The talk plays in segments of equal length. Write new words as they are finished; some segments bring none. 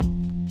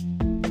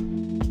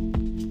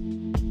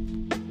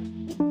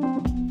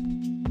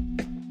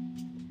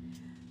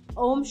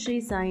Om Shri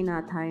Sai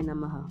Nathaya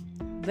Namaha.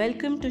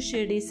 Welcome to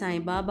Shirdi Sai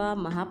Baba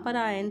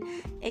Mahaparayan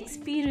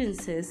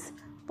Experiences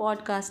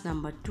podcast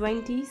number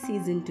 20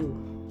 season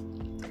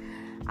 2.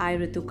 I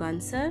Ritu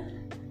Kansar,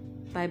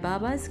 by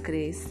Baba's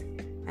grace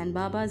and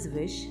Baba's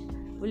wish,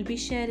 will be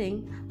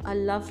sharing a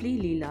lovely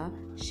Leela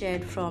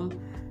shared from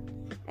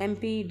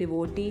MP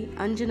devotee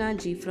Anjana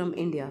ji from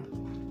India,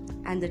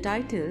 and the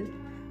title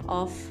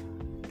of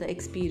the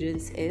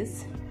experience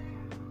is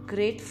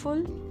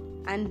Grateful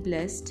and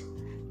Blessed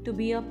to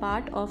be a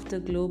part of the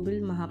global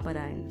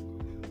Mahaparayan.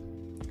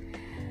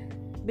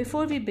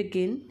 Before we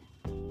begin,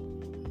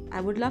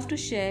 I would love to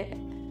share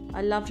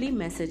a lovely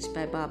message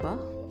by Baba,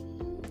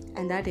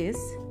 and that is,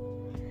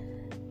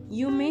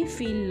 you may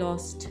feel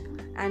lost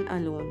and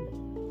alone,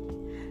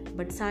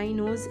 but Sai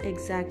knows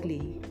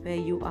exactly where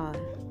you are,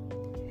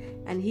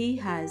 and He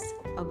has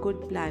a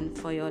good plan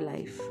for your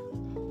life.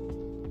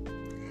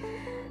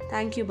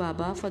 Thank you,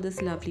 Baba, for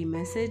this lovely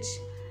message,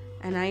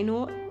 and I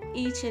know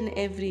each and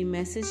every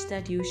message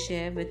that you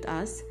share with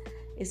us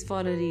is for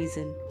a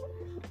reason.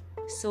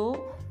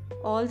 So,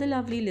 all the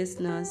lovely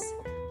listeners,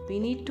 we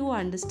need to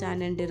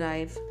understand and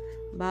derive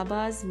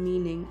Baba's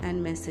meaning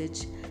and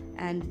message,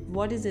 and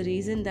what is the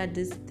reason that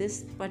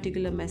this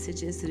particular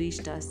message has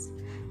reached us.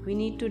 We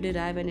need to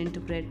derive and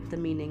interpret the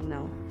meaning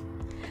now.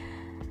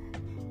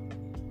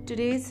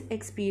 Today's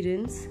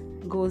experience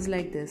goes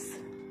like this.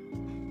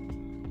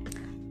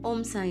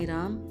 Om Sai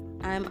Ram.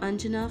 I am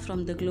Anjana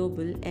from the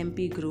Global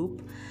MP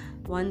Group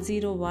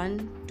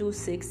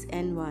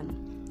 10126N1.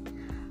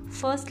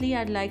 Firstly,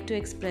 I'd like to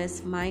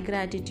express my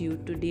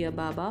gratitude to dear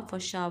Baba for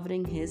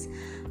showering his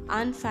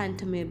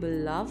unfathomable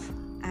love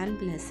and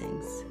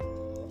blessings.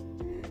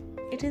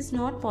 It is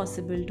not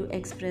possible to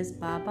express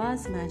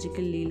Baba's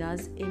magical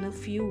Leelas in a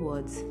few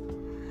words,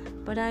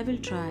 but I will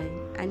try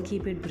and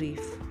keep it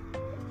brief.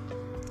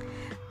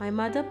 My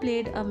mother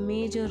played a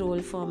major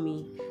role for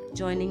me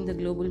joining the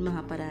Global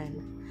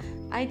Mahaparayan.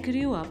 I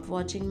grew up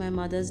watching my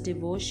mother's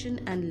devotion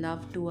and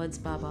love towards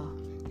Baba.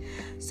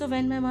 So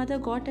when my mother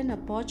got an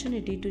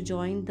opportunity to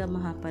join the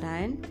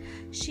Mahaparayan,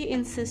 she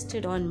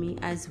insisted on me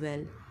as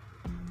well.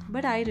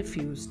 But I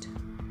refused.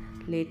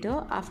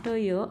 Later, after a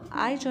year,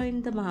 I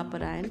joined the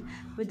Mahaparayan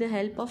with the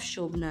help of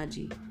Shobna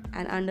ji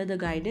and under the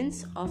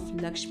guidance of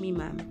Lakshmi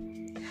ma'am.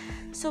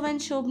 So when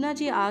Shobna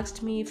ji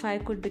asked me if I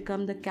could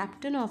become the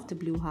captain of the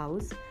Blue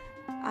House,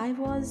 I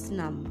was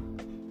numb.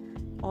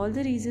 All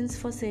the reasons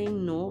for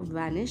saying no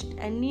vanished,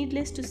 and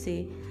needless to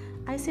say,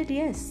 I said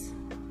yes.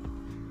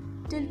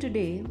 Till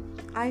today,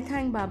 I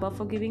thank Baba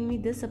for giving me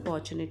this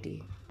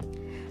opportunity.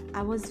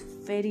 I was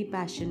very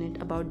passionate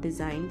about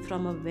design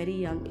from a very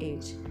young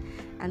age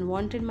and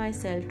wanted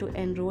myself to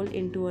enroll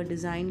into a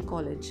design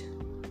college.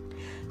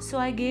 So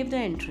I gave the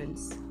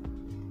entrance.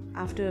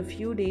 After a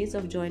few days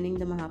of joining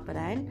the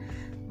Mahaparayan,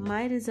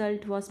 my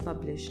result was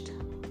published,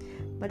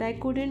 but I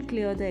couldn't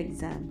clear the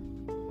exam.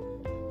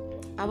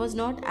 I was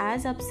not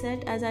as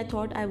upset as I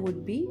thought I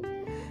would be.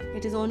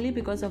 It is only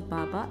because of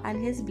Baba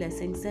and his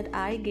blessings that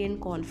I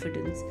gained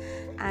confidence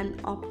and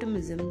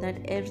optimism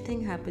that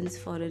everything happens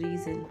for a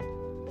reason.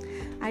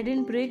 I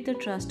didn't break the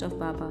trust of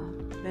Baba.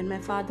 When my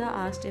father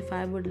asked if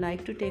I would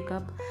like to take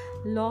up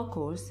law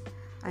course,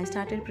 I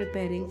started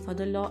preparing for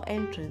the law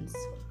entrance.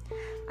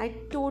 I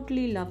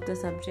totally loved the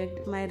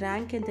subject. My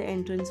rank in the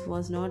entrance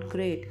was not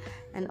great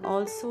and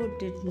also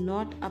did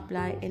not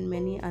apply in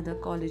many other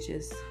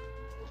colleges.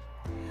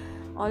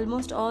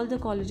 Almost all the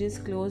colleges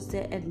closed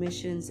their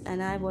admissions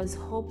and I was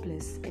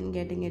hopeless in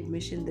getting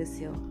admission this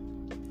year.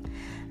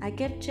 I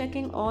kept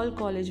checking all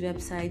college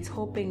websites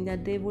hoping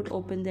that they would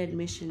open the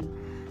admission,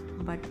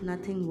 but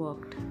nothing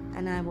worked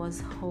and I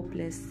was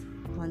hopeless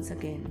once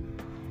again.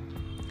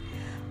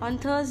 On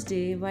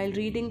Thursday, while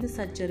reading the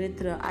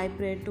Satcharitra, I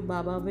prayed to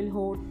Baba with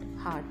whole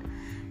heart,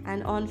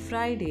 and on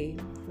Friday,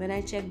 when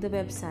I checked the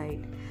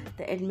website,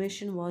 the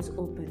admission was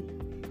open.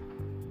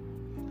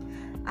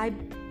 I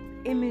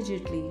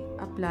immediately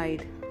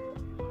applied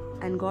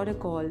and got a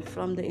call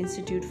from the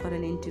institute for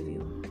an interview.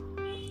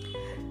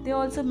 They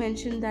also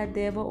mentioned that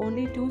there were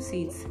only 2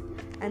 seats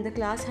and the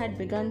class had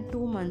begun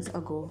 2 months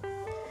ago.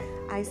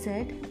 I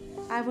said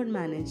I would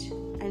manage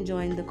and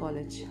join the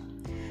college.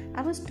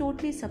 I was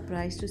totally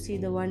surprised to see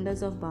the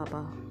wonders of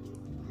Baba.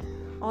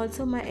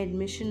 Also, my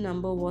admission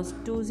number was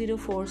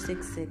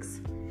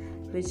 20466,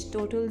 which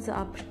totals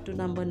up to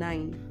number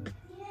 9.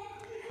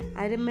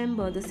 I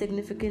remember the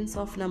significance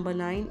of number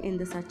 9 in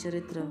the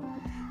Satcharitra.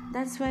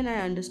 That's when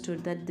I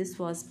understood that this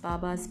was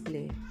Baba's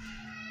play.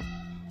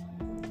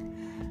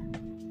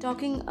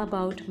 Talking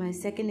about my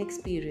second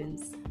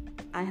experience,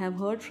 I have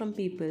heard from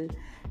people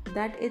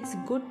that it's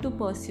good to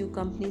pursue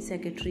company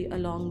secretary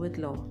along with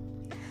law.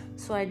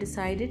 So I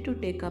decided to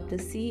take up the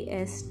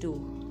CS2.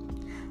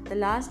 The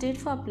last date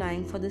for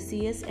applying for the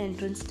CS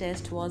entrance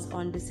test was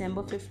on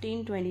December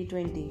 15,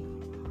 2020.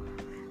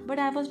 But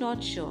I was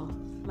not sure.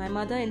 My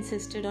mother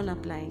insisted on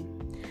applying.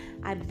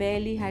 I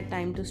barely had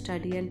time to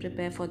study and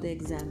prepare for the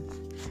exam.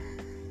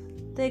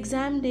 The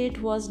exam date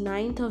was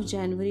 9th of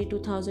January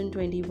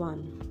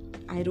 2021.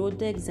 I wrote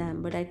the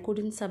exam, but I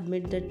couldn't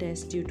submit the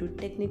test due to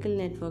technical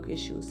network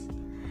issues.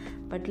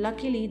 But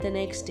luckily, the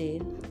next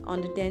day,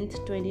 on the 10th,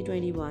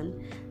 2021,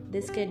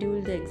 they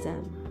scheduled the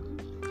exam.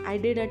 I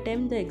did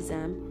attempt the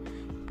exam,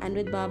 and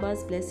with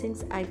Baba's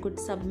blessings, I could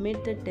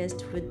submit the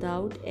test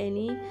without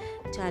any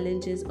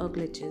challenges or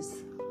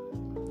glitches.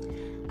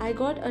 I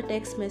got a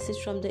text message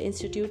from the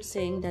institute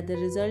saying that the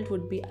result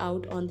would be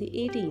out on the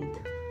 18th.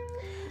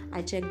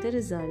 I checked the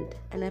result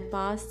and I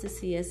passed the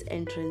CS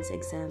entrance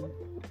exam.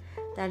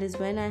 That is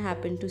when I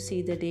happened to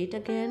see the date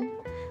again,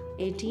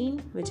 18,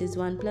 which is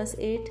 1 plus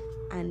 8,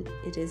 and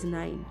it is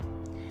 9.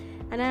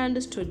 And I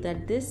understood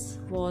that this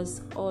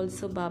was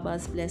also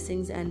Baba's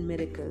blessings and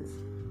miracles.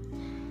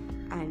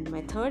 And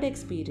my third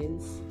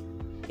experience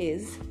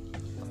is,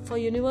 for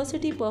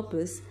university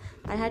purpose,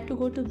 I had to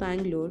go to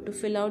Bangalore to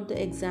fill out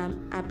the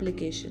exam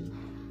application.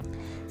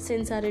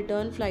 Since our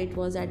return flight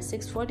was at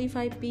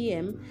 6:45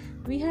 p.m.,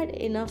 we had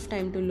enough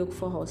time to look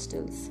for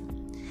hostels.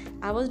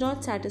 I was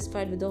not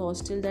satisfied with the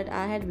hostel that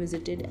I had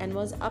visited and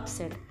was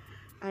upset,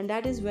 and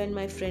that is when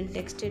my friend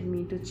texted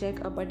me to check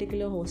a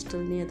particular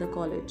hostel near the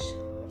college.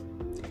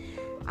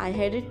 I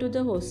headed to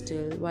the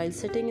hostel while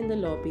sitting in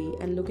the lobby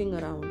and looking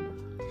around.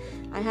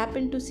 I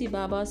happened to see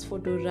Baba's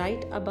photo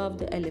right above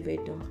the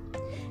elevator.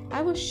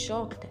 I was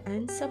shocked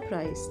and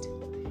surprised.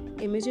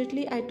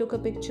 Immediately, I took a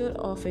picture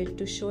of it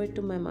to show it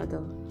to my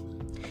mother.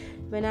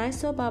 When I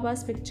saw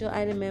Baba's picture,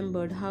 I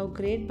remembered how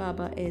great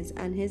Baba is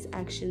and his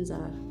actions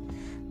are.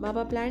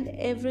 Baba planned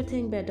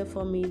everything better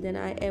for me than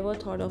I ever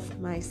thought of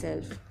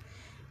myself.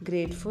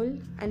 Grateful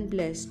and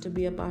blessed to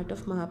be a part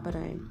of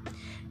Mahaparayana.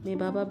 May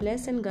Baba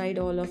bless and guide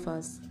all of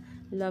us.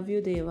 Love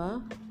you,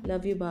 Deva.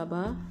 Love you,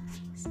 Baba.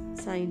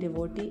 Signed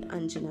devotee,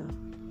 Anjana.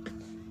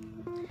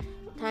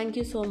 Thank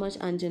you so much,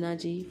 Anjana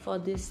ji, for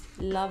this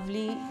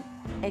lovely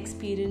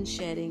experience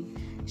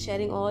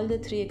sharing all the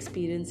 3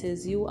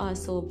 experiences. You are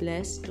so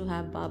blessed to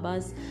have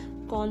Baba's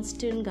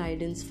constant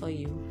guidance for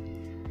you.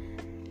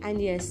 And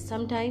yes,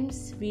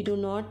 sometimes we do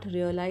not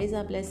realize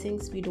our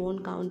blessings, we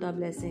don't count our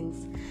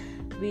blessings.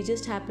 We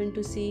just happen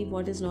to see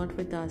what is not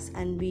with us,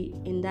 and we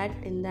in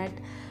that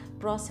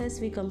process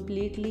we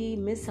completely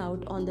miss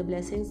out on the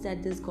blessings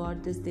that this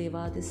God, this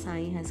Deva, this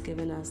Sai has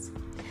given us.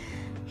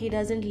 He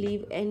doesn't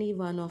leave any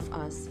one of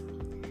us.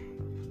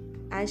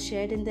 As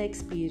shared in the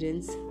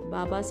experience,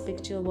 Baba's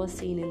picture was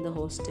seen in the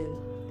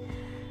hostel.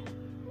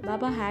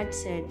 Baba had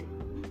said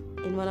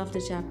in one of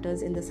the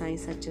chapters in the Sai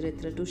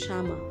Satcharitra to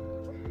Shama,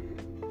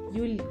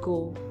 "You'll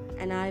go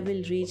and I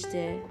will reach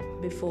there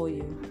before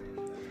you."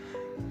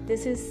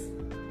 This is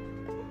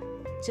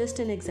just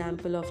an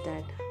example of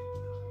that.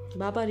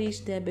 Baba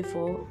reached there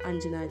before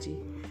Anjana ji.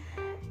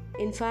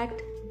 In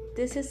fact,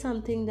 this is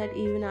something that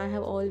even I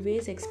have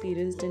always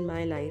experienced in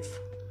my life.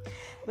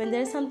 When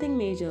there is something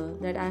major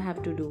that I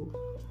have to do,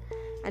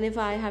 and if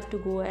I have to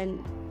go and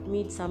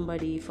meet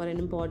somebody for an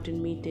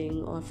important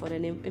meeting or for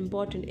an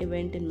important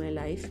event in my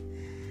life,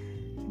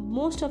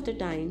 most of the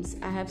times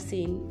I have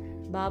seen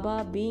Baba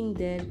being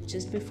there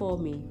just before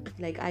me.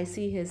 Like I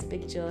see his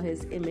picture,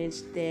 his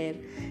image there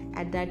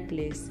at that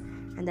place.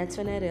 And that's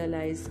when I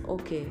realize,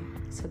 okay,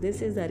 so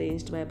this is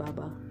arranged by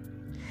Baba.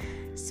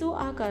 So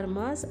our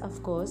karmas,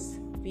 of course,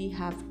 we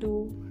have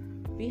to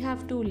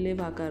live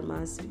our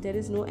karmas. There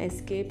is no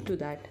escape to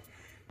that.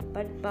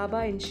 But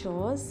Baba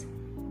ensures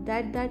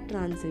that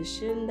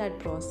transition, that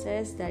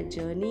process, that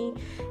journey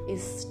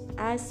is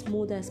as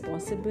smooth as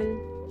possible.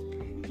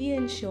 He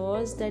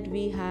ensures that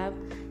we have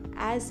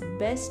as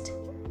best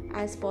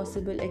as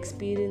possible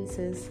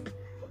experiences,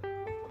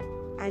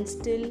 and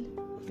still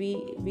we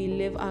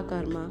live our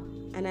karma,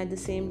 and at the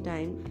same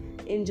time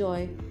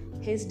enjoy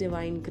His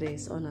divine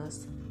grace on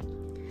us.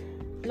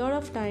 A lot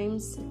of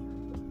times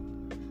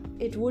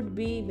it would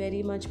be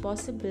very much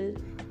possible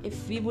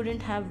if we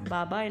wouldn't have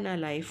Baba in our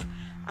life.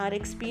 Our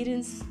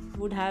experience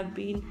would have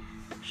been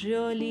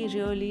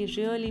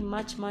really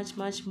much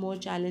more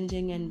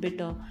challenging and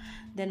bitter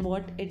than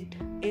what it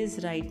is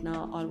right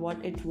now, or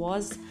what it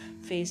was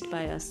faced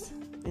by us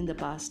in the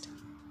past.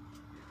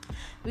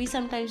 We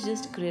sometimes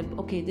just crib,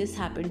 okay, this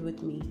happened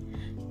with me,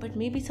 but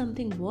maybe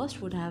something worse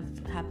would have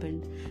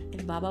happened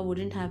if Baba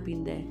wouldn't have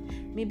been there.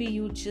 Maybe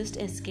you just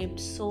escaped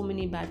so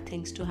many bad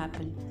things to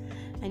happen,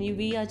 and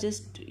we are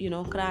just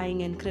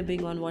crying and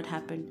cribbing on what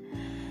happened.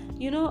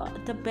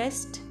 The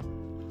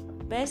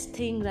best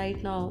thing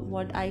right now,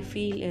 what I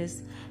feel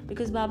is,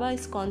 because Baba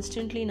is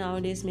constantly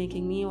nowadays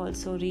making me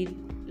also read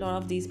a lot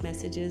of these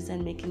messages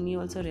and making me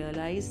also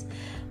realize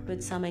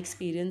with some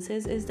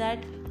experiences, is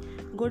that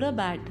good or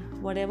bad,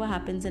 whatever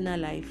happens in our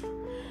life,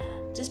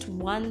 just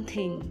one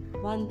thing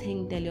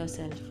tell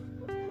yourself,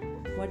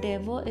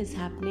 whatever is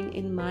happening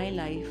in my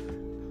life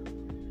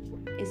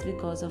is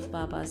because of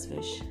Baba's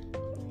wish.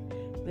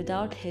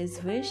 Without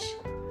his wish,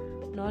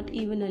 not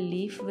even a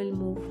leaf will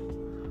move,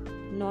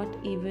 not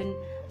even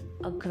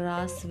a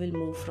grass will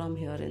move from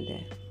here and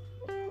there.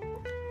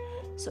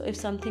 So if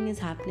something is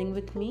happening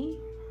with me,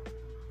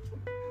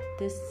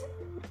 this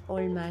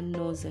old man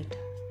knows it,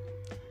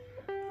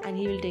 and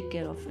he will take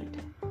care of it.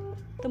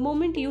 The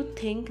moment you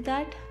think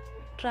that,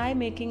 try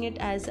making it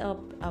as a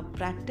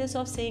practice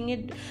of saying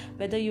it,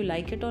 whether you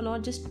like it or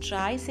not. Just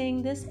try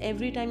saying this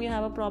every time you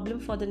have a problem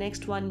for the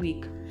next 1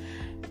 week.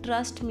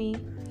 Trust me,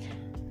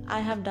 I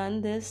have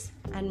done this,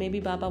 and maybe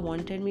Baba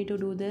wanted me to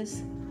do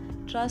this.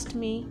 Trust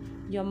me,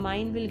 your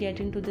mind will get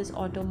into this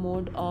auto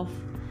mode of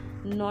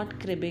not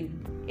cribbing.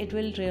 It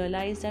will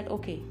realize that,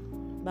 okay,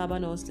 Baba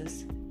knows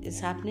this is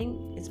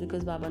happening, it's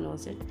because Baba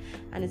knows it,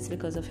 and it's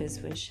because of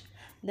his wish.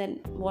 Then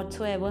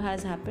whatsoever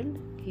has happened,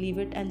 leave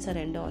it and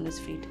surrender on his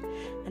feet,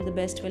 and the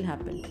best will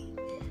happen,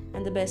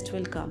 and the best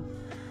will come.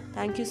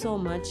 Thank you so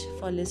much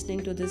for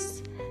listening to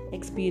this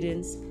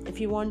experience.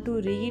 If you want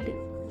to read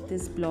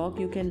this blog,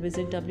 you can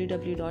visit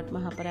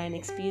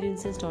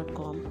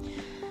www.mahaparayanexperiences.com.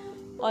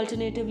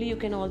 Alternatively, you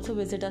can also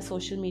visit our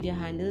social media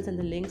handles, and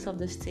the links of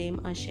the same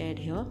are shared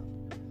here.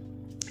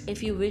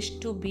 If you wish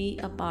to be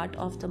a part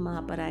of the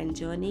Mahaparayan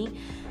journey,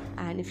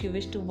 and if you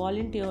wish to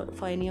volunteer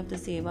for any of the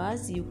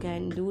sevas, you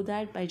can do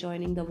that by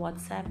joining the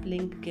WhatsApp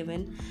link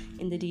given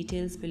in the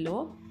details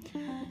below.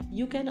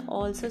 You can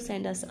also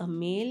send us a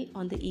mail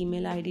on the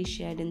email ID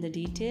shared in the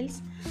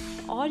details,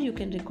 or you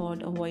can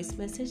record a voice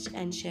message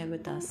and share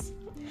with us.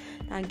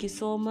 Thank you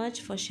so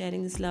much for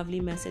sharing this lovely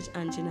message,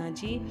 Anjana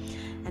ji,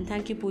 and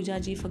thank you, Pooja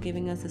ji, for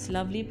giving us this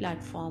lovely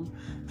platform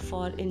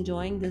for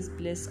enjoying this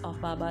bliss of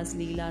Baba's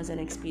Leelas and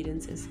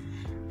experiences.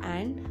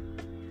 And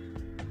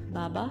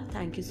Baba,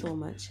 thank you so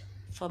much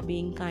for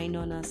being kind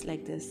on us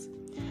like this.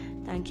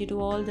 Thank you to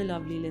all the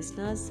lovely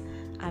listeners.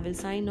 I will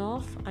sign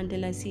off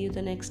until I see you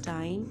the next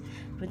time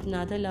with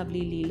another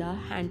lovely Leela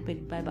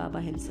handpicked by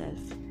Baba himself.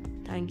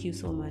 Thank you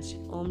so much.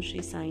 Om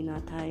Shri Sai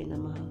Nathaya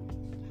Namaha.